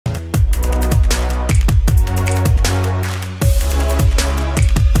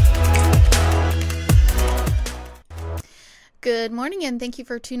Good morning, and thank you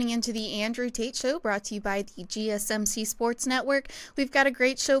for tuning into the Andrew Tate Show, brought to you by the GSMC Sports Network. We've got a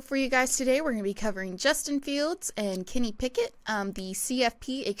great show for you guys today. We're going to be covering Justin Fields and Kenny Pickett, the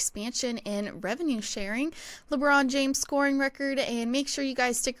CFP expansion and revenue sharing, LeBron James scoring record, and make sure you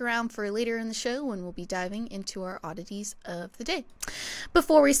guys stick around for later in the show when we'll be diving into our oddities of the day.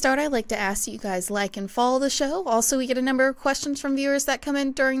 Before we start, I'd like to ask that you guys like and follow the show. Also, we get a number of questions from viewers that come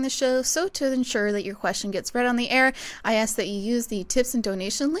in during the show, so to ensure that your question gets read on the air, I ask that you use the tips and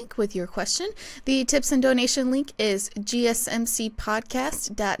donation link with your question. The tips and donation link is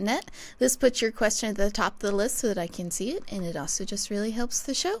GSMCpodcast.net. This puts your question at the top of the list so that I can see it, and it also just really helps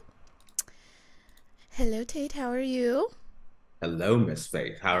the show. Hello, Tate. How are you? Hello, Miss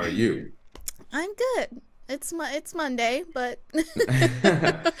Faith. How are you? I'm good. It's Monday, but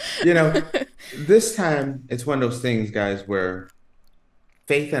this time it's one of those things, guys, where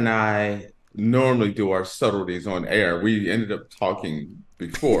Faith and I normally do our subtleties on air. We ended up talking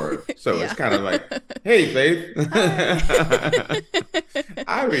before, so yeah. It's kind of like, hey, Faith, I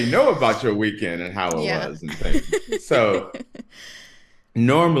already know about your weekend and how it was and things. So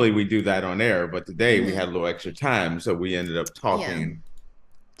normally we do that on air, but today we had a little extra time, so we ended up talking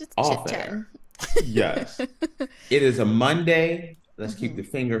just off chit-chatting. Air. Yes. It is a Monday. Let's keep the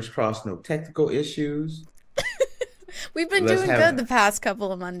fingers crossed, no technical issues. We've been doing good the past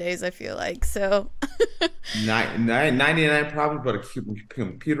couple of Mondays, I feel like. So 99 problems, but a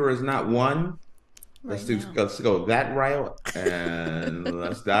computer is not one. Let's go that route and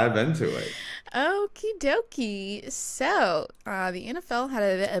let's dive into it. Okie dokie. So the NFL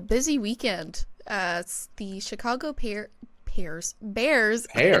had a busy weekend. The Chicago Bears.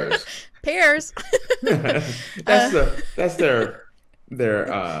 That's their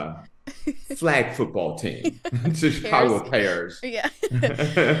flag football team. Chicago Bears. Yeah.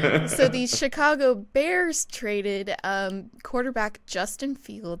 So the Chicago Bears traded quarterback Justin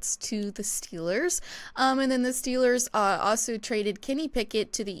Fields to the Steelers. And then the Steelers also traded Kenny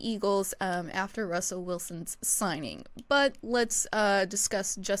Pickett to the Eagles after Russell Wilson's signing. But let's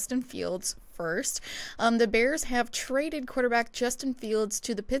discuss Justin Fields first. The Bears have traded quarterback Justin Fields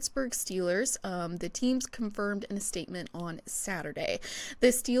to the Pittsburgh Steelers. The teams confirmed in a statement on Saturday. The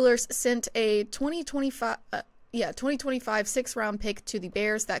Steelers sent a 2025 sixth-round pick to the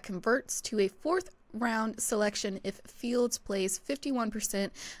Bears that converts to a fourth-round selection if Fields plays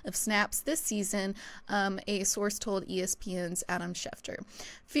 51% of snaps this season, a source told ESPN's Adam Schefter.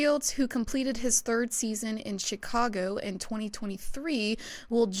 Fields, who completed his third season in Chicago in 2023,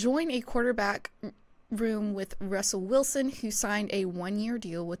 will join a quarterback room with Russell Wilson, who signed a one-year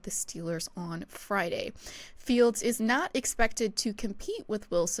deal with the Steelers on Friday. Fields is not expected to compete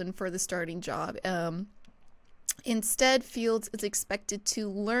with Wilson for the starting job. Instead, Fields is expected to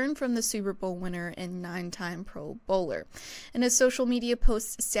learn from the Super Bowl winner and 9-time Pro Bowler. In a social media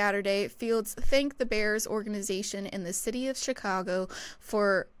post Saturday, Fields thanked the Bears organization and the city of Chicago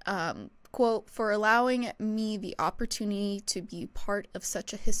for quote, for allowing me the opportunity to be part of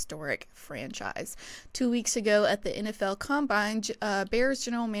such a historic franchise. 2 weeks ago at the NFL Combine, Bears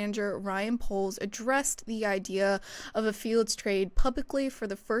general manager Ryan Poles addressed the idea of a Fields trade publicly for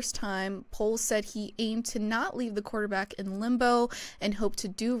the first time. Poles said he aimed to not leave the quarterback in limbo and hoped to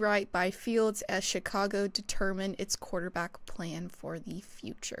do right by Fields as Chicago determined its quarterback plan for the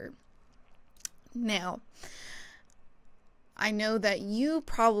future. Now, I know that you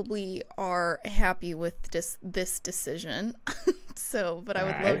probably are happy with this decision, but I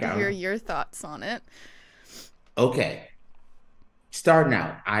would love to hear your thoughts on it. Okay. Starting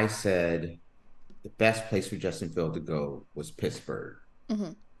out, I said the best place for Justin Fields to go was Pittsburgh.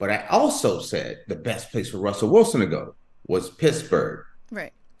 Mm-hmm. But I also said the best place for Russell Wilson to go was Pittsburgh.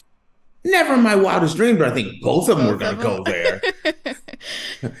 Right. Never in my wildest dreams, but I think both of them were going to go there.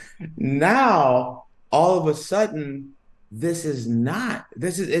 Now, all of a sudden, it's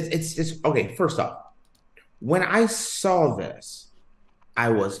okay. First off, when I saw this, I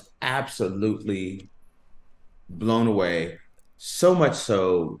was absolutely blown away, so much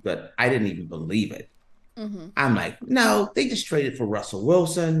so that I didn't even believe it. Mm-hmm. I'm like, no, they just traded for Russell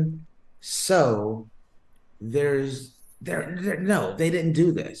Wilson. So no, they didn't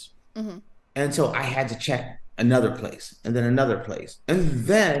do this. Mm-hmm. And so I had to check another place and then another place. And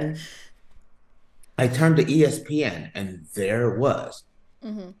then I turned to ESPN and there it was.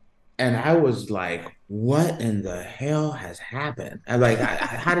 Mm-hmm. And I was like, what in the hell has happened? I'm like,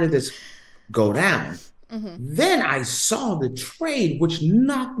 how did this go down? Mm-hmm. Then I saw the trade, which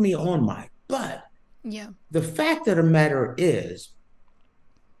knocked me on my butt. Yeah. The fact of the matter is,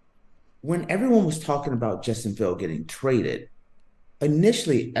 when everyone was talking about Justin Fields getting traded,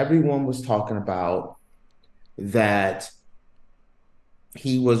 initially everyone was talking about that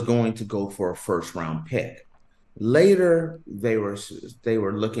he was going to go for a first round pick. Later, they were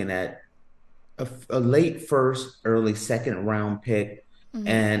looking at a late first, early second round pick. Mm-hmm.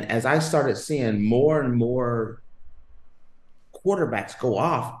 And as I started seeing more and more quarterbacks go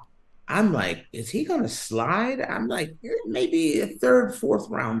off, I'm like, is he going to slide? I'm like, maybe a third, fourth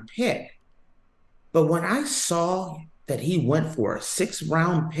round pick. But when I saw that he went for a sixth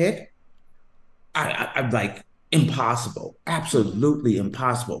round pick, I'm like, impossible, Mm-hmm. absolutely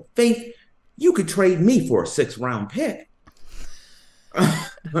impossible. Faith, you could trade me for a sixth round pick.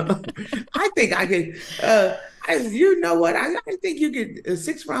 I think I could. You know what? I think you get a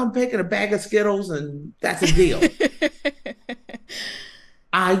sixth round pick and a bag of Skittles, and that's a deal.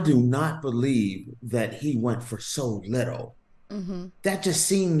 I do not believe that he went for so little. Mm-hmm. That just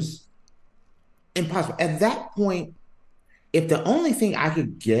seems impossible. At that point, if the only thing I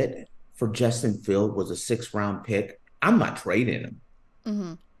could get for Justin Field was a sixth round pick, I'm not trading him.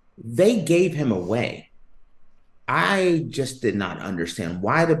 Mm-hmm. They gave him away. I just did not understand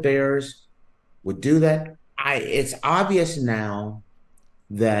why the Bears would do that. It's obvious now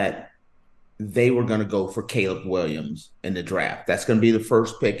that they were going to go for Caleb Williams in the draft. That's going to be the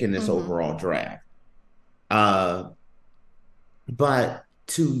first pick in this Mm-hmm. overall draft. Uh, but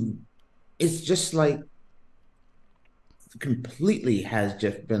to it's just like completely has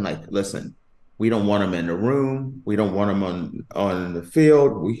just been like, listen, we don't want him in the room. We don't want him on the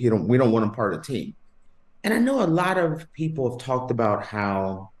field. We don't want him part of the team. And I know a lot of people have talked about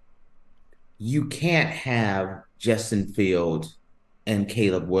how you can't have Justin Fields and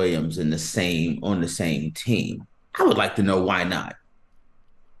Caleb Williams in the same on the same team. I would like to know why not.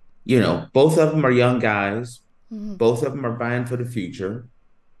 You know, both of them are young guys. Mm-hmm. Both of them are vying for the future.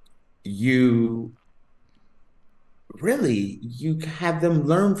 You you have them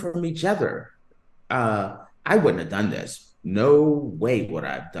learn from each other. I wouldn't have done this. No way would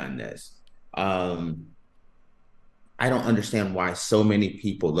I have done this. Um, I don't understand why so many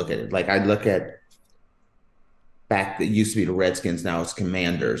people look at it. Like I look at back that used to be the Redskins, now it's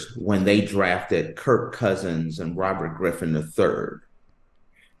Commanders, when they Mm-hmm. drafted Kirk Cousins and Robert Griffin III.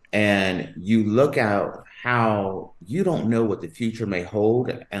 And you look out how you don't know what the future may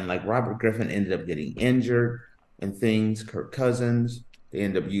hold. And like Robert Griffin ended up getting injured and things, Kirk Cousins, they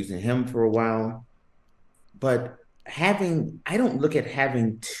ended up using him for a while. But I don't look at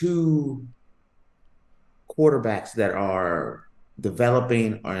having two quarterbacks that are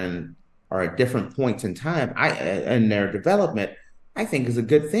developing and are at different points in time. In their development, I think is a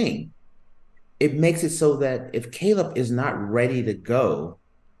good thing. It makes it so that if Caleb is not ready to go,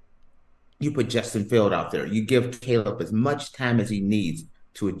 you put Justin Field out there. You give Caleb as much time as he needs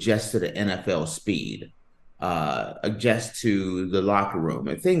to adjust to the NFL speed, adjust to the locker room,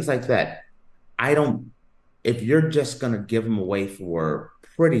 and things like that. I don't. If you're just going to give him away for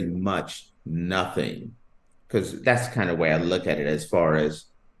pretty much nothing, because that's the kind of way I look at it. As far as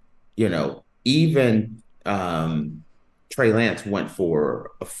even Trey Lance went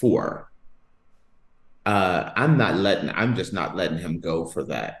for a four. I'm just not letting him go for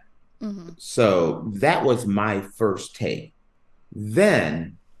that. Mm-hmm. So that was my first take.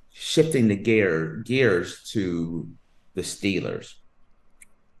 Then shifting the gears to the Steelers.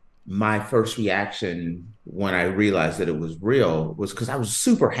 My first reaction when I realized that it was real was because I was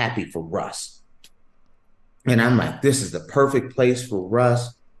super happy for Russ. And I'm like, this is the perfect place for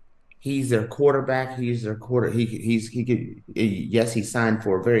Russ. He's their quarterback. He's their quarter. He could, yes, he signed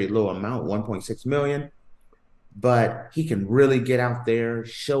for a very low amount, 1.6 million, but he can really get out there,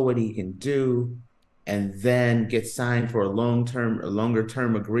 show what he can do, and then get signed for a longer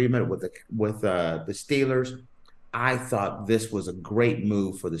term agreement with the Steelers. I thought this was a great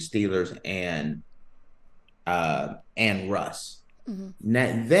move for the Steelers and Russ.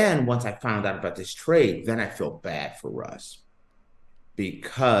 Mm-hmm. Then once I found out about this trade, then I felt bad for Russ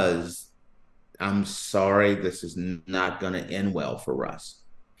because I'm sorry, this is not going to end well for Russ.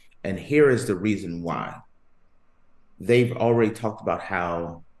 And here is the reason why. They've already talked about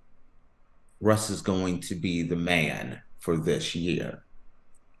how Russ is going to be the man for this year.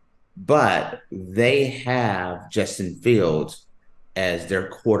 But they have Justin Fields as their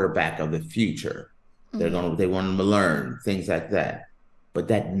quarterback of the future. Mm-hmm. They want him to learn things like that. But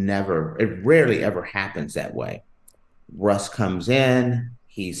it rarely ever happens that way. Russ comes in,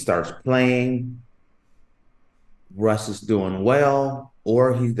 he starts playing. Russ is doing well,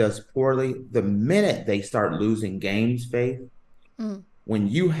 or he does poorly. The minute they start losing games, Faith, Mm-hmm. when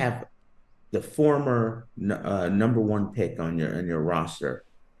you have the former number one pick on your roster,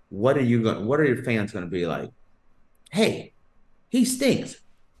 what are you going? What are your fans going to be like? Hey, he stinks.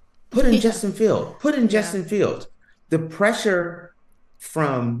 Put in Yeah. Justin Field. Put in Yeah. Justin Fields. The pressure.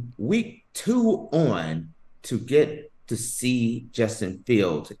 from week 2 on, to get to see Justin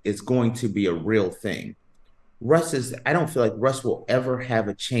Fields is going to be a real thing. I don't feel like Russ will ever have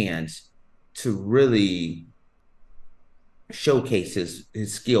a chance to really showcase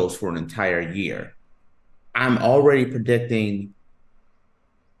his skills for an entire year. I'm already predicting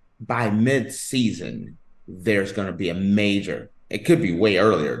by mid-season, there's going to be a major, it could be way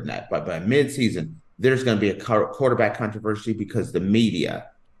earlier than that, but by mid-season, there's going to be a quarterback controversy because the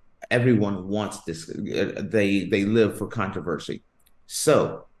media, everyone wants this. They live for controversy.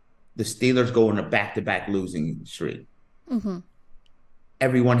 So the Steelers go on a back-to-back losing streak. Mm-hmm.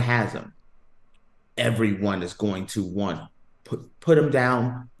 Everyone has them. Everyone is going to want put him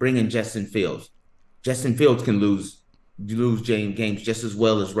down, bring in Justin Fields. Justin Fields can lose games just as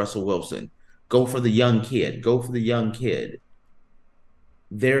well as Russell Wilson. Go for the young kid. Go for the young kid.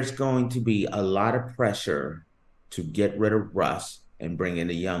 There's going to be a lot of pressure to get rid of Russ and bring in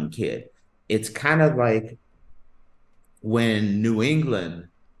a young kid. It's kind of like when New England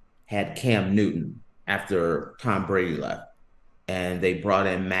had Cam Newton after Tom Brady left, and they brought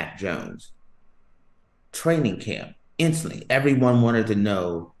in Mac Jones. Training camp, instantly, everyone wanted to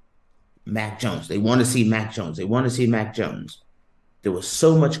know Mac Jones. They want to see Mac Jones. They want to see Mac Jones. There was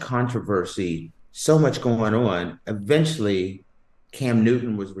so much controversy, so much going on. Eventually, Cam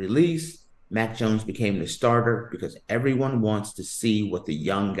Newton was released. Mac Jones became the starter because everyone wants to see what the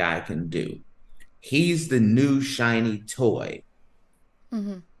young guy can do. He's the new shiny toy.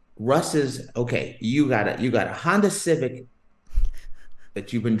 Mm-hmm. Russ is, okay, you got a Honda Civic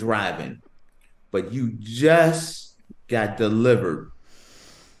that you've been driving, but you just got delivered,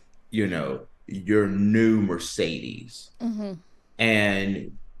 your new Mercedes. Mm-hmm.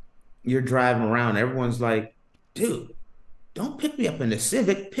 And you're driving around. Everyone's like, dude, don't pick me up in the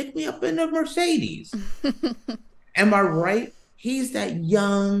Civic. Pick me up in the Mercedes. Am I right? He's that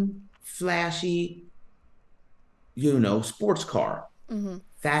young, flashy, sports car. Mm-hmm.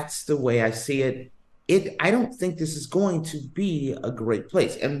 That's the way I see it. I don't think this is going to be a great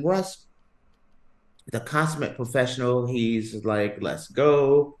place. And Russ, the consummate professional, he's like, let's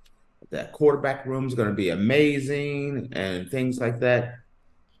go. That quarterback room is going to be amazing and things like that.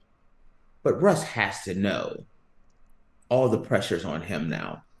 But Russ has to know all the pressures on him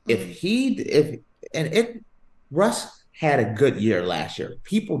now. Russ had a good year last year.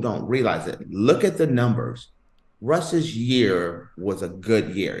 People don't realize it. Look at the numbers. Russ's year was a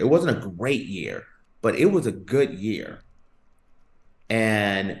good year. It wasn't a great year, but it was a good year.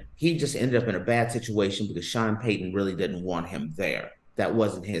 And he just ended up in a bad situation because Sean Payton really didn't want him there. That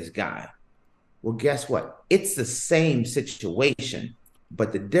wasn't his guy. Well, guess what? It's the same situation,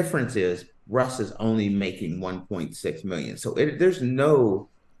 but the difference is Russ is only making $1.6 million. So there's no,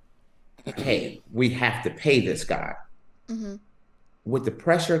 hey, we have to pay this guy. Mm-hmm. With the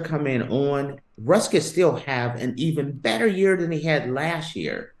pressure coming on, Russ could still have an even better year than he had last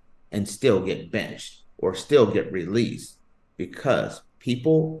year and still get benched or still get released because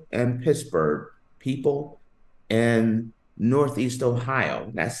people in Pittsburgh, people in Northeast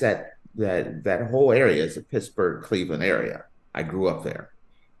Ohio, that's that whole area is the Pittsburgh, Cleveland area. I grew up there.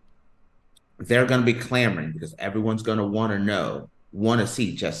 They're going to be clamoring because everyone's going to want to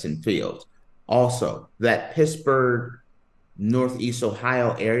see Justin Fields. Also, that Pittsburgh, Northeast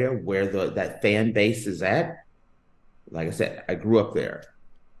Ohio area where that fan base is at, like I said, I grew up there.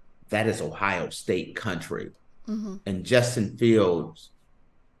 That is Ohio State country. Mm-hmm. And Justin Fields,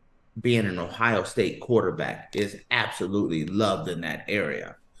 being an Ohio State quarterback, is absolutely loved in that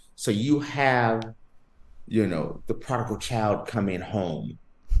area. So you have, the prodigal child coming home.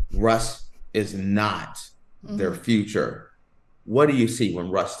 Russ is not their future. What do you see when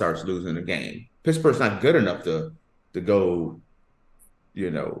Russ starts losing a game? Pittsburgh's not good enough to go,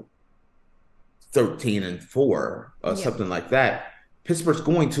 13-4 or something like that. Pittsburgh's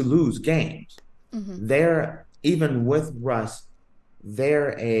going to lose games. Mm-hmm. Even with Russ,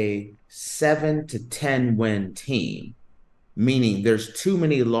 they're a 7 to 10 win team, meaning there's too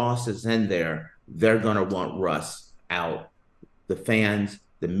many losses in there. They're going to want Russ out. The fans,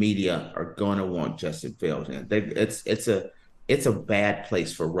 the media are going to want Justin Fields in. It's a bad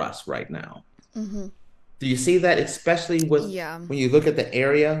place for Russ right now. Mm-hmm. Do you see that, especially with when you look at the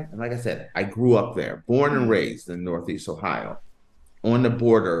area? And like I said, I grew up there, born and raised in Northeast Ohio, on the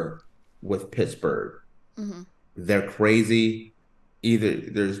border with Pittsburgh. Mm-hmm. They're crazy.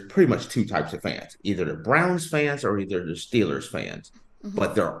 There's pretty much two types of fans, either the Browns fans or either the Steelers fans,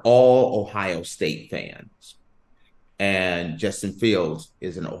 but they're all Ohio State fans. And Justin Fields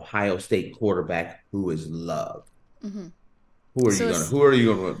is an Ohio State quarterback who is loved. Mm-hmm. Who are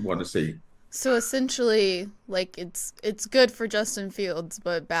you going to want to see? So essentially, like it's good for Justin Fields,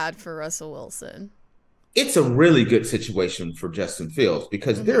 but bad for Russell Wilson. It's a really good situation for Justin Fields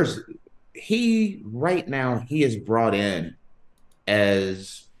because Mm-hmm. he right now he is brought in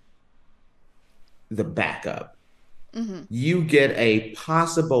as the backup. Mm-hmm. You get a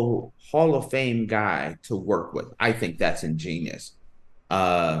possible Hall of Fame guy to work with. I think that's ingenious.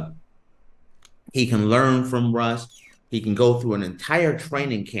 Uh, he can learn from Russ. He can go through an entire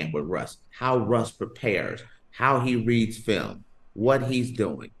training camp with Russ, how Russ prepares, how he reads film, what he's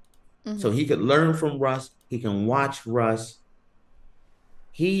doing. Mm-hmm. So he could learn from Russ. He can watch Russ.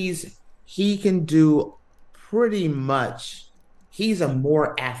 He can do pretty much. He's a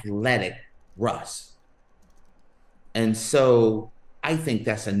more athletic Russ, and so I think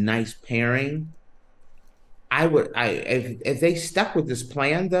that's a nice pairing. I if they stuck with this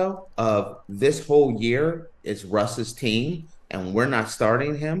plan though of this whole year is Russ's team and we're not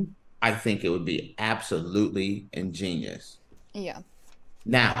starting him, I think it would be absolutely ingenious. Yeah.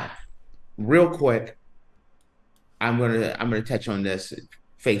 Now, real quick, I'm gonna touch on this.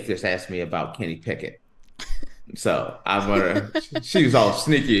 Faith just asked me about Kenny Pickett. So I'm gonna she was all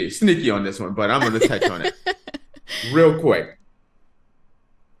sneaky on this one, but I'm gonna touch on it real quick.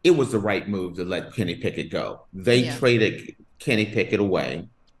 It was the right move to let Kenny Pickett go. They traded Kenny Pickett away.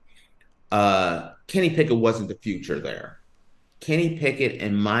 Kenny Pickett wasn't the future there. Kenny Pickett,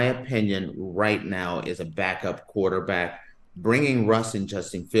 in my opinion, right now is a backup quarterback. Bringing Russ and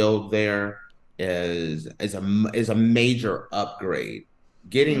Justin Field there is a major upgrade.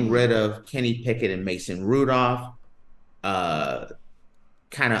 Getting rid of Kenny Pickett and Mason Rudolph kind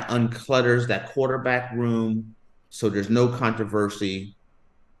of unclutters that quarterback room, so there's no controversy.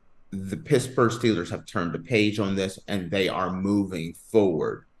 The Pittsburgh Steelers have turned the page on this, and they are moving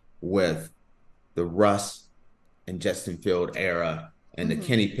forward with the Russ and Justin Field era and the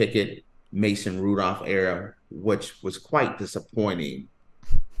Kenny Pickett, Mason Rudolph era, which was quite disappointing,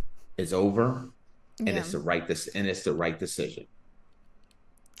 is over, and it's the right decision.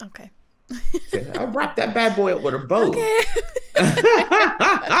 Okay. I'll wrap that bad boy up with a bow. Okay.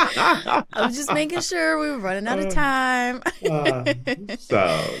 I was just making sure we were running out of time.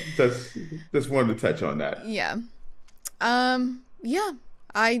 So just wanted to touch on that. Yeah. Yeah.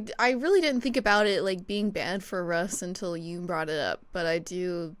 I really didn't think about it like being bad for Russ until you brought it up, but I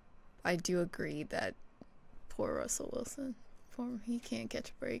do agree that poor Russell Wilson. He can't catch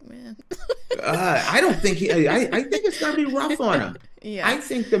a break, man. I don't think I think it's gonna be rough on him. Yeah. I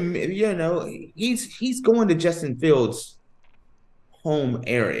think he's going to Justin Fields' home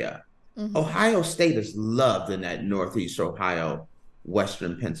area. Ohio State is loved in that Northeast Ohio,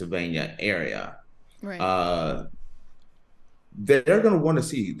 Western Pennsylvania area. Right. They're going to want to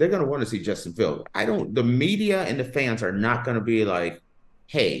see Justin Fields. The media and the fans are not going to be like,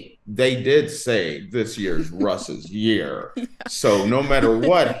 hey, they did say this year's Russ's year. Yeah. So no matter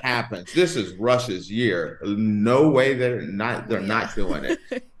what happens, this is Russ's year. No way they're not doing it.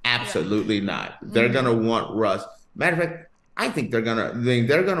 Absolutely not. They're going to want Russ. Matter of fact, I think they're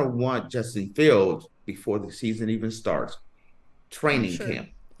gonna want Justin Fields before the season even starts. Training camp.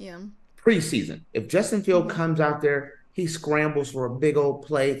 Yeah. Preseason. If Justin Fields comes out there, he scrambles for a big old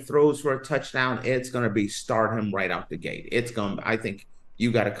play, throws for a touchdown, it's gonna be start him right out the gate. I think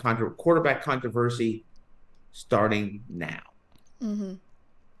you got a quarterback controversy starting now.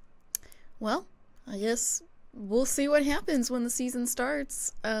 Well, I guess we'll see what happens when the season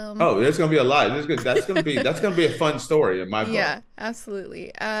starts. There's gonna be a lot. That's gonna be a fun story in my book. Yeah,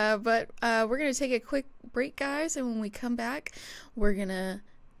 absolutely. But we're gonna take a quick break, guys, and when we come back, we're gonna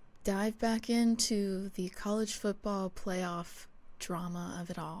dive back into the college football playoff drama of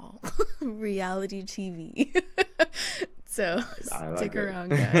it all, reality TV. So stick around,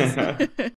 guys.